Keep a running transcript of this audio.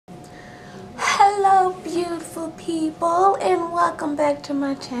Hello beautiful people and welcome back to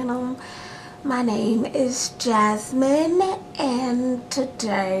my channel. My name is Jasmine and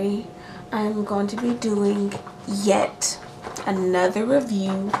today I'm going to be doing yet another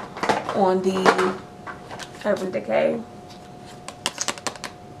review on the Urban Decay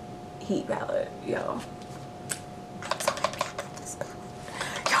Heat Palette, y'all.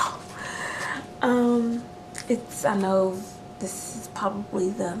 I know this is probably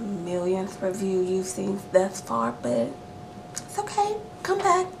the millionth review you've seen thus far, but it's okay. Come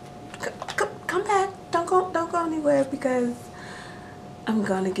back. Come back. Don't go anywhere because I'm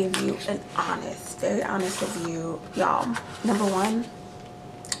gonna give you an honest, very honest review, y'all. Number one,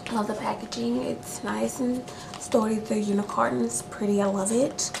 love the packaging. It's nice and sturdy. The unicorn is pretty. I love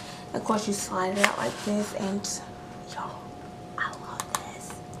it. Of course, you slide it out like this, and y'all,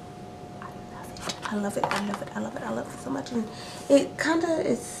 I love it. I love it. I love it. I love it so much. And it kind of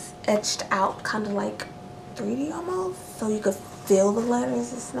is etched out, kind of like 3D almost, so you could feel the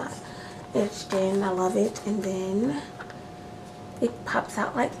letters. It's not etched in. I love it. And then it pops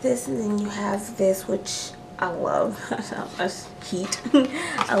out like this, and then you have this, which I love. Heat.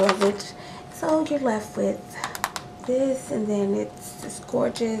 I love it. So you're left with this, and then it's this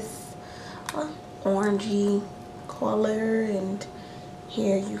gorgeous orangey color, and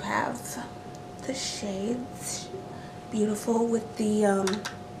here you have the shades, beautiful, with the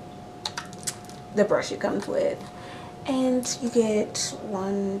brush it comes with, and you get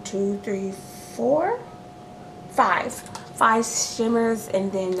 5 shimmers,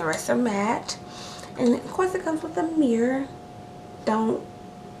 and then the rest are matte, and of course it comes with a mirror. Don't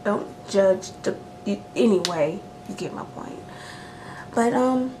judge anyway, you get my point. But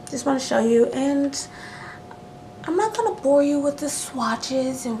just want to show you, and I'm not gonna bore you with the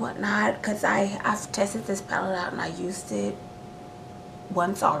swatches and whatnot because I've tested this palette out and I used it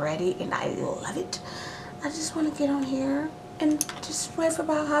once already and I love it. I just want to get on here and just riff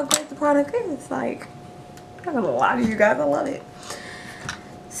about how great the product is. Like, I'm not gonna lie to you guys, I love it.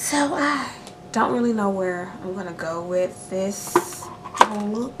 So I don't really know where I'm gonna go with this whole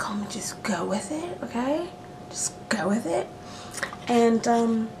look. I'm gonna just go with it, okay? Just go with it, and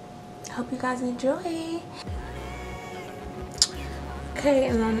hope you guys enjoy. Okay,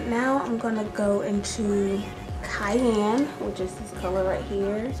 and then now I'm gonna go into Cayenne, which is this color right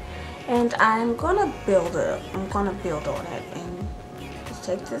here, and I'm gonna build it. I'm gonna build on it, and just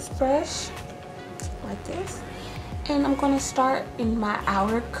take this brush like this, and I'm gonna start in my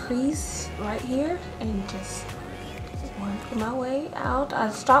outer crease right here and just work my way out.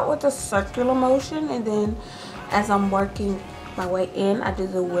 I start with a circular motion, and then as I'm working my way in, I do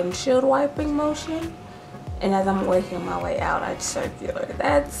the windshield wiping motion. And as I'm working my way out, I circular.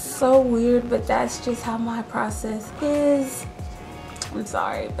 That's so weird, but that's just how my process is. I'm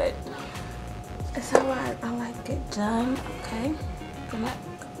sorry, but that's how I like it done. Okay, gonna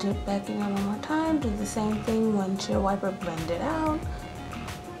dip back in there one more time. Do the same thing. Windshield wiper, blend it out.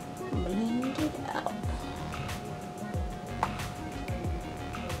 Blend it out.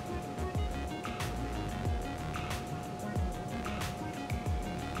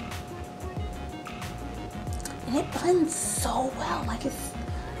 And it blends so well, like it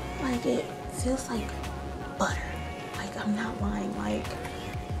feels like butter. Like, I'm not lying. Like,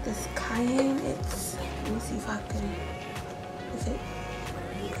 this cayenne, it's, let me see if I can, is it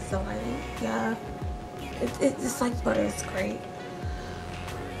the lighting? Yeah, it's like butter. It's great.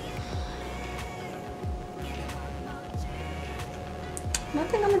 And I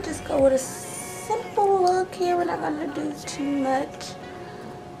think I'm gonna just go with a simple look here. We're not gonna do too much.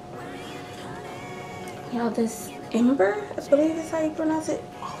 You know, this Ember, I believe is how you pronounce it.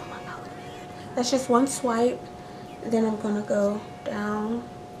 Oh my god. That's just one swipe. Then I'm gonna go down.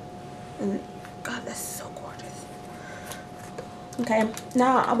 And god, that's so gorgeous. Okay,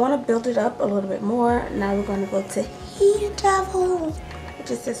 now I want to build it up a little bit more. Now we're gonna go to Heat Devil, which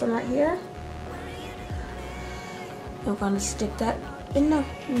is this one right here. We're gonna stick that in the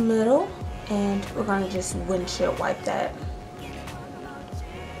middle, and we're gonna just windshield wipe that.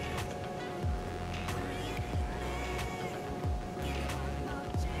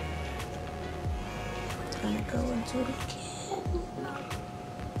 Gonna go into it again.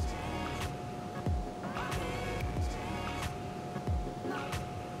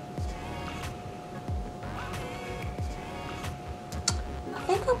 I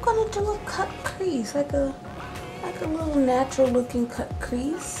think I'm gonna do a cut crease, like a little natural looking cut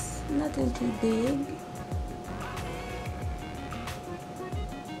crease. Nothing too big.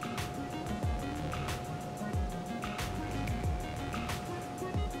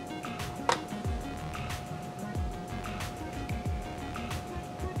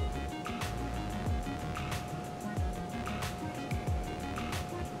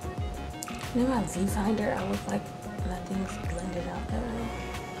 You know my viewfinder, I was like, nothing's blended out that way.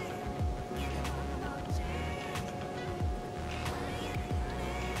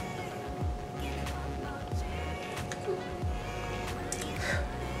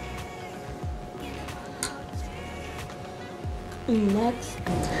 Next,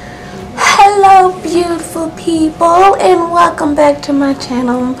 hello beautiful people and welcome back to my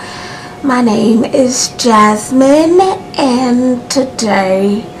channel. My name is Jasmine and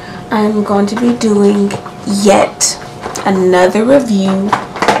today I'm going to be doing yet another review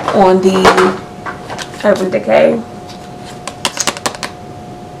on the Urban Decay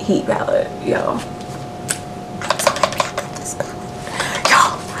heat palette, y'all.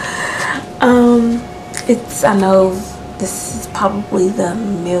 I know this is probably the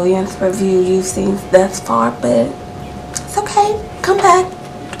millionth review you've seen thus far, but it's okay. Come back.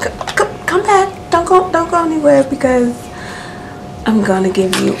 Come back. Don't go anywhere because I'm gonna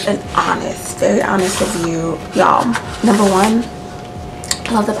give you an honest, very honest review, y'all. Number one,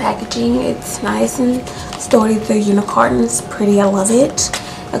 I love the packaging. It's nice and sturdy. The unicorn is pretty. I love it.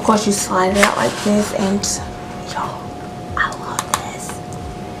 Of course, you slide it out like this, and y'all, I love this.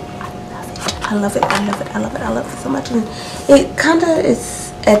 I love it. I love it. I love it. I love it so much. And it kind of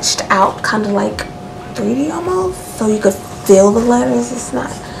is etched out, kind of like 3D almost, so you could feel the letters. It's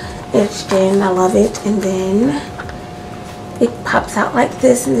not etched in. I love it. And then it pops out like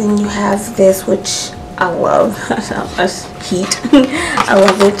this, and then you have this, which I love. Heat. I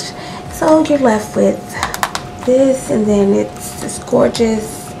love it. So you're left with this, and then it's this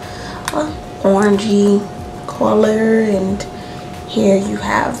gorgeous orangey color, and here you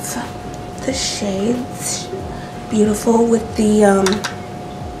have the shades. Beautiful with the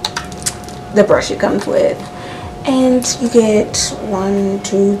brush it comes with, and you get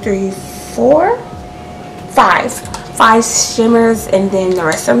 5 shimmers, and then the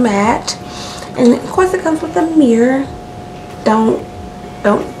rest are matte. And of course it comes with a mirror. Don't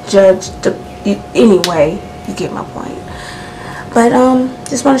judge anyway, you get my point. But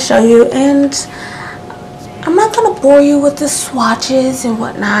just want to show you, and I'm not gonna bore you with the swatches and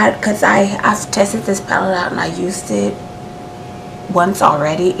whatnot because I've tested this palette out and I used it once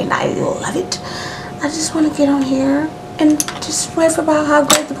already and I love it. I just want to get on here and just riff about how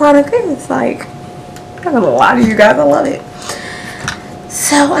great the product is. Like, I'm not gonna lie to you guys, I love it.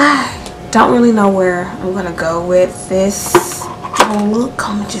 So I don't really know where I'm gonna go with this look.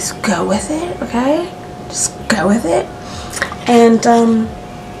 I'm gonna just go with it, okay? Just go with it. And I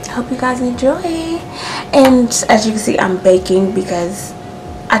hope you guys enjoy. And as you can see, I'm baking because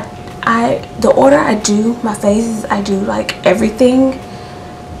the order I do my face is I do like everything.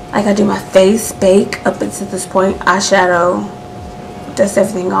 Like I do my face, bake up until this point, eyeshadow, dust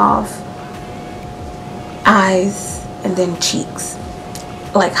everything off, eyes, and then cheeks.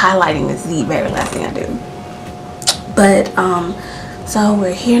 Like highlighting is the very last thing I do. But so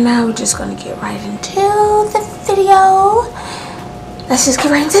we're here now. We're just gonna get right into the video. Let's just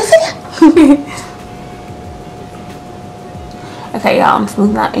get right into the video. Okay, y'all, I'm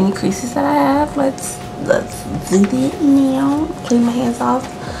smoothing out any creases that I have. Let's do it now. Clean my hands off.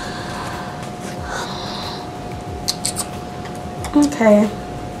 Okay.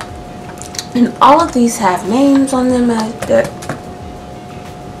 And all of these have names on them.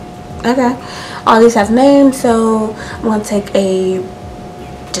 Okay. All these have names, so I'm going to take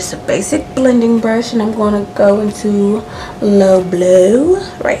just a basic blending brush, and I'm going to go into low blue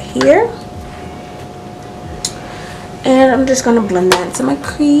right here. And I'm just going to blend that into my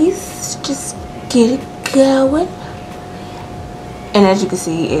crease. Just get it going. And as you can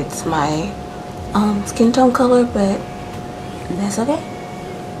see, it's my skin tone color, but that's okay.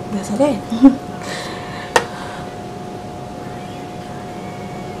 That's okay.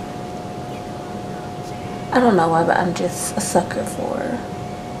 I don't know why, but I'm just a sucker for,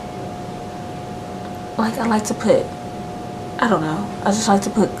 like, I like to put, I don't know, I just like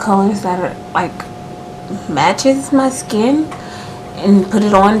to put colors that are like matches my skin and put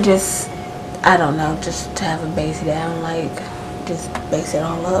it on, just, I don't know, just to have a base down, like just base it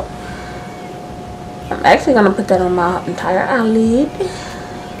all up. I'm actually gonna put that on my entire eyelid.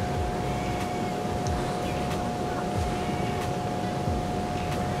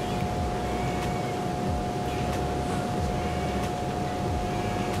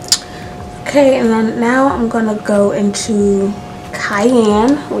 Okay, and then now I'm gonna go into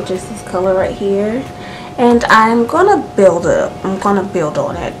Cayenne, which is this color right here, and I'm gonna build it. I'm gonna build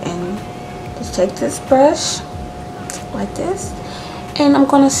on it, and just take this brush like this, and I'm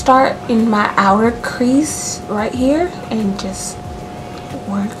gonna start in my outer crease right here and just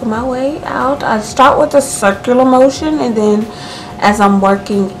work my way out. I start with a circular motion, and then as I'm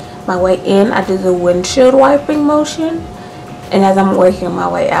working my way in, I do the windshield wiping motion. And as I'm working my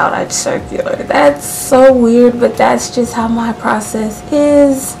way out, I circular. That's so weird, but that's just how my process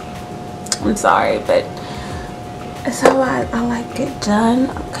is. I'm sorry, but that's how I like it done.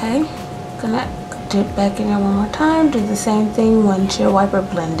 Okay, gonna dip back in there one more time. Do the same thing. Windshield wiper,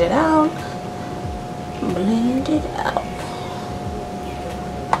 blend it out. Blend it out.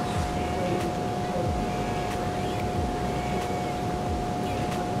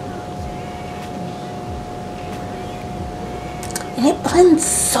 And it blends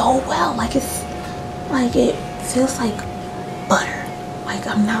so well. Like it feels like butter. Like,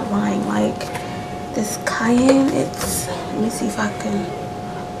 I'm not lying. Like, this cayenne, it's, let me see if I can,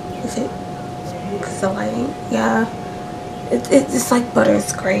 if it, because the lighting, yeah, it's like butter.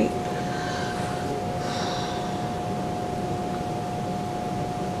 It's great.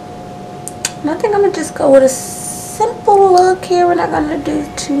 And I think I'm gonna just go with a simple look here. We're not gonna do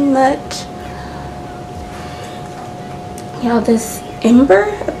too much. You know, this Ember,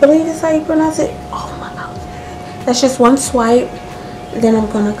 I believe is how you pronounce it. Oh my god, that's just one swipe. Then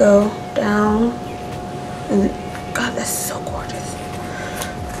I'm gonna go down, and god, that's so gorgeous.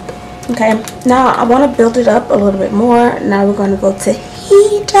 Okay, now I want to build it up a little bit more. Now we're going to go to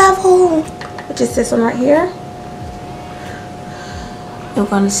He Devil, which is this one right here. I'm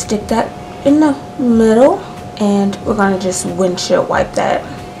going to stick that in the middle, and we're going to just windshield wipe that.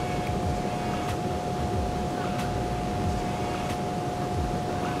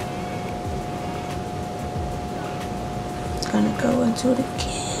 Gonna go into it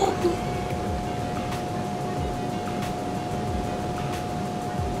again.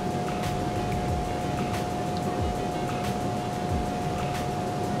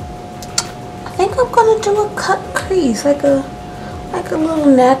 I think I'm gonna do a cut crease, like a little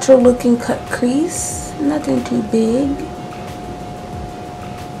natural looking cut crease, nothing too big.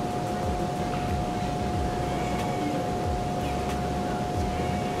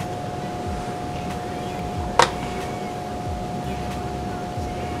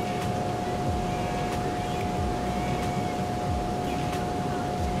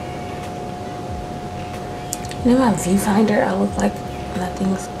 In my viewfinder, I look like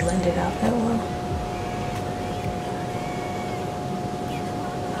nothing's blended out that well.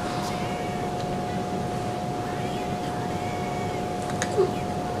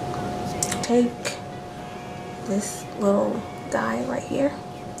 Take this little guy right here,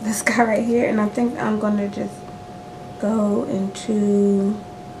 this guy right here, and I think I'm gonna just go into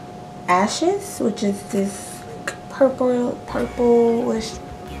Ashes, which is this purplish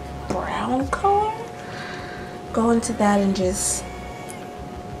brown color. Go into that and just,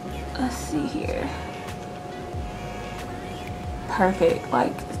 let's see here, perfect.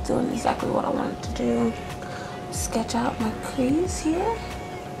 Like, it's doing exactly what I wanted to do. Sketch out my crease here.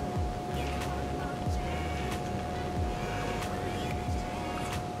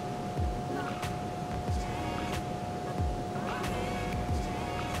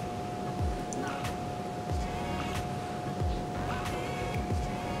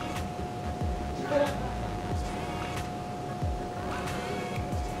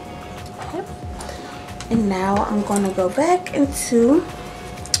 And now I'm going to go back into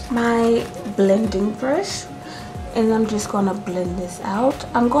my blending brush, and I'm just going to blend this out.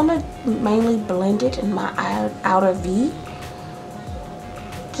 I'm going to mainly blend it in my outer V.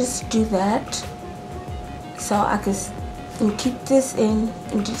 Just do that so I can keep this in,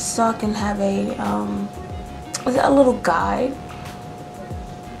 and just so I can have a little guide.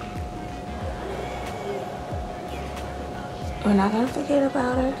 We're not going to forget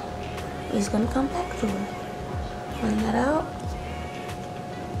about her. We're just going to come back to her. Blend that out.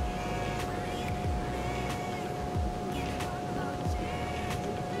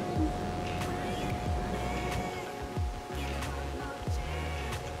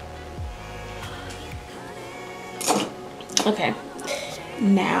 Okay,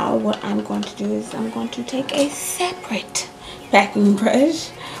 now what I'm going to do is I'm going to take a separate packing brush,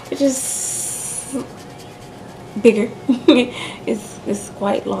 which is bigger. it's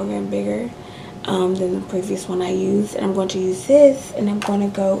quite longer and bigger than the previous one I used, and I'm going to use this, and I'm going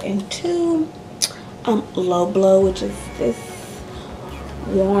to go into Low Blow, which is this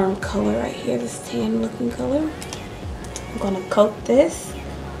warm color right here, this tan looking color. I'm going to coat this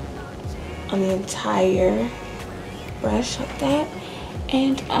on the entire brush like that,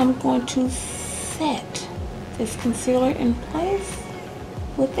 and I'm going to set this concealer in place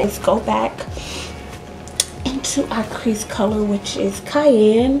with this. Let's go back into our crease color, which is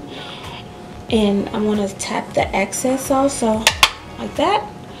Cayenne, and I'm going to tap the excess also like that,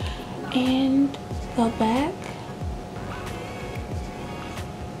 and go back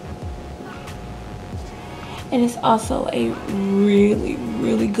And it's also a really,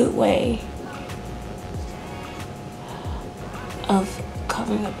 really good way of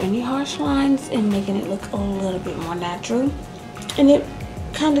covering up any harsh lines and making it look a little bit more natural. And it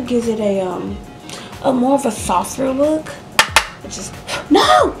kind of gives it a more of a softer look. It's just,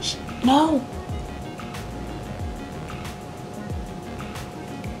 no!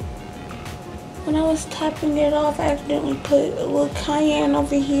 When I was tapping it off, I accidentally put a little cayenne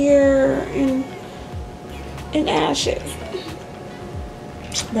over here in ashes.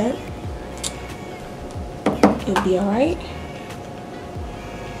 But it'll be alright.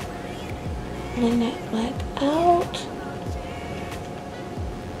 Blend that black out.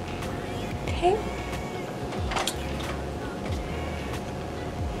 Okay.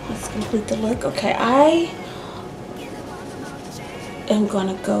 Let's complete the look. Okay, I am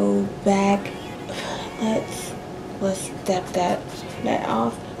gonna go back. Let's step that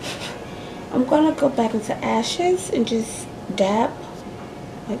off. I'm gonna go back into ashes and just dab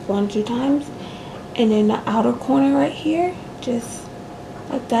like 1 or 2 times, and in the outer corner right here, just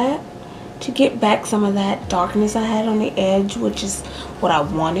like that, to get back some of that darkness I had on the edge, which is what I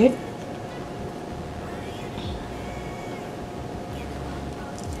wanted.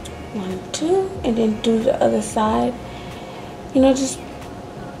 One, two, and then do the other side. You know, just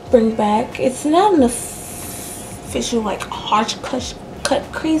bring back. It's not an official like harsh cut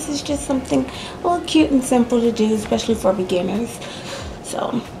crease. It's just something a little cute and simple to do, especially for beginners.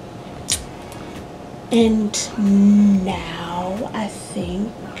 So, and now I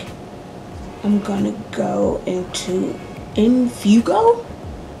think I'm gonna go into Infugo,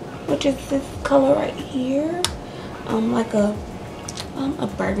 which is this color right here, like a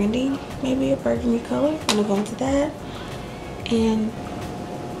burgundy, maybe a burgundy color. I'm gonna go into that and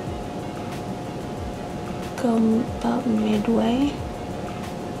go about midway.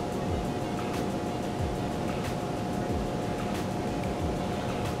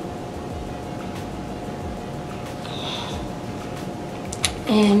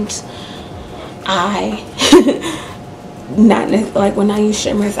 And I not like when I use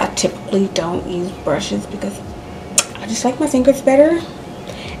shimmers, I typically don't use brushes because I just like my fingers better.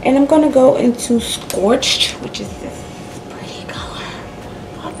 And I'm gonna go into Scorched, which is this pretty color.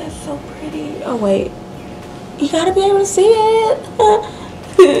 Oh, that's so pretty. Oh wait, you gotta be able to see it.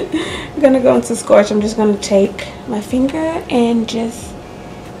 I'm gonna go into Scorched. I'm just gonna take my finger and just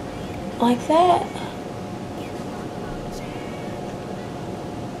like that.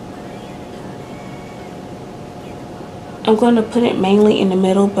 I'm going to put it mainly in the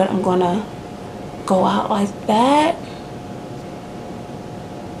middle, but I'm going to go out like that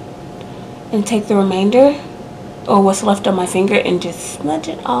and take the remainder or what's left on my finger and just smudge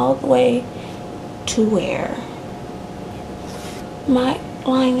it all the way to where my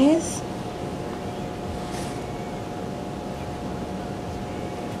line is.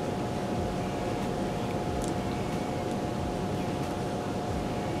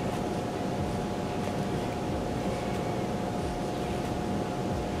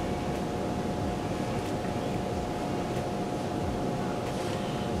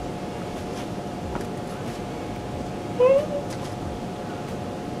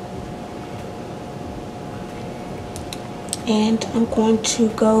 And I'm going to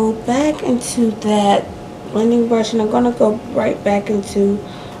go back into that blending brush and I'm going to go right back into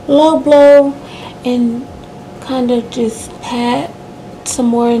Low Blow and kind of just pat some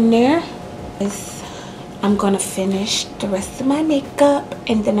more in there. I'm going to finish the rest of my makeup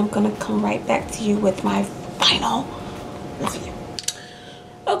and then I'm going to come right back to you with my final review.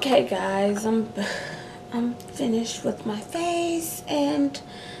 Okay guys, I'm finished with my face and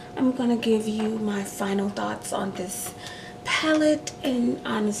I'm going to give you my final thoughts on this palette. And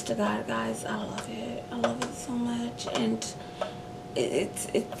honest to God guys, I love it. I love it so much. And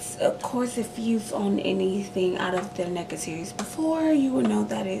it's of course, if you've owned anything out of the NECA series before, you will know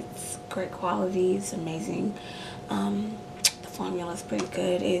that it's great quality. It's amazing. The formula is pretty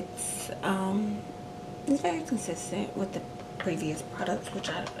good. It's very consistent with the previous products, which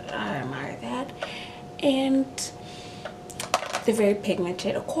I admire that. And they're very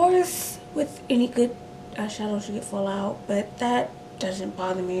pigmented. Of course, with any good eyeshadows you get fallout, but that doesn't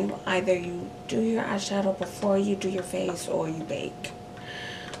bother me. Either you do your eyeshadow before you do your face or you bake.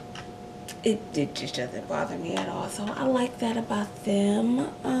 It just doesn't bother me at all. So I like that about them.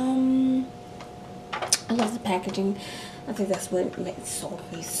 I love the packaging. I think that's what sold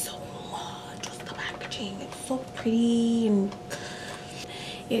me so much, was the packaging. It's so pretty and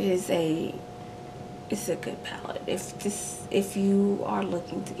it's a good palette. If you are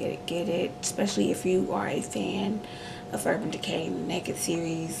looking to get it, especially if you are a fan of Urban Decay and the Naked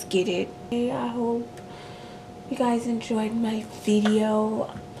series, get it. I hope you guys enjoyed my video,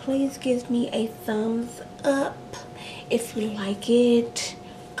 please give me a thumbs up if you like it.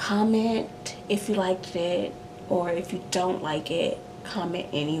 Comment if you liked it, or if you don't like it, comment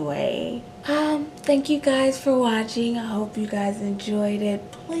anyway. Thank you guys for watching. I hope you guys enjoyed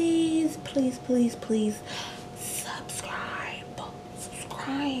it. Please, please, please, please subscribe.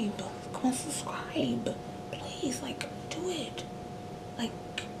 Come on, subscribe. Please, like, do it. Like,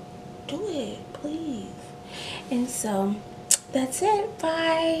 do it, please. And so that's it.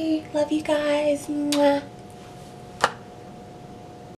 Bye. Love you guys. Mwah.